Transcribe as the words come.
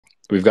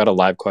We've got a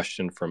live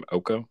question from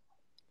Oko.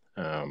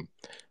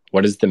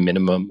 What is the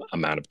minimum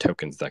amount of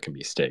tokens that can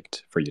be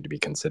staked for you to be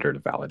considered a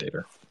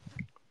validator?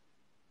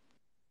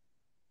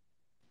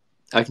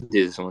 I can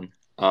do this one.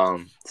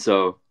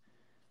 So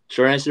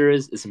short answer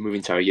is it's a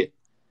moving target.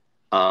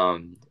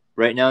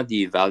 Right now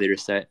the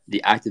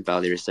active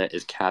validator set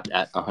is capped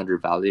at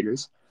 100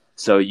 validators.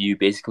 So you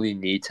basically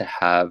need to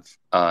have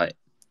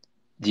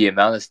the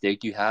amount of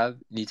stake you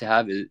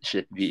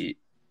should be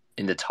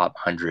in the top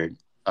 100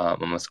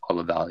 almost all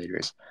the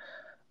validators.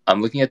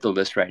 I'm looking at the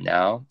list right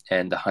now,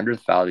 and the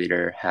 100th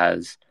validator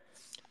has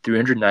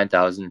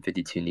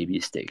 309,052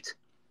 Nibi staked.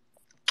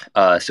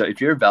 So if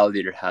your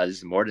validator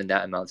has more than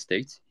that amount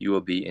staked, you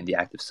will be in the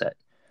active set.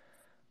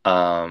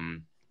 Yeah,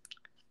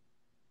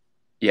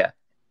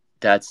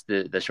 that's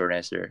the short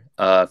answer.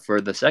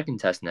 For the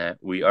second testnet,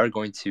 we are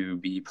going to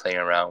be playing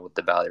around with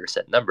the validator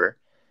set number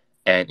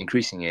and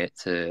increasing it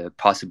to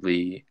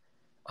possibly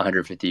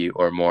 150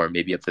 or more,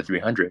 maybe up to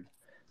 300.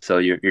 So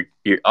your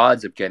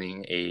odds of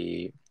getting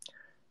a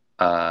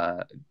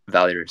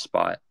validator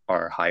spot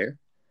are higher,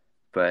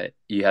 but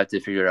you have to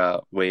figure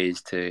out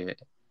ways to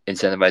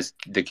incentivize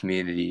the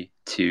community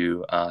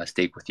to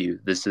stake with you.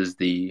 This is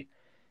the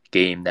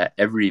game that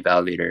every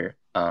validator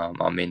on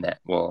mainnet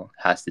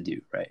has to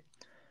do, right?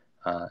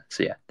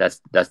 So yeah,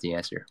 that's the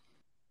answer.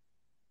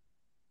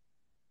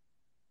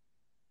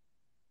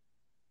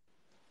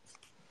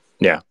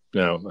 Yeah,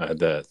 no,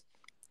 the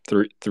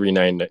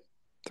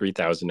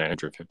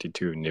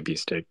 3,952 Nibi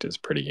staked is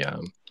pretty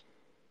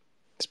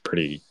it's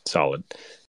pretty solid.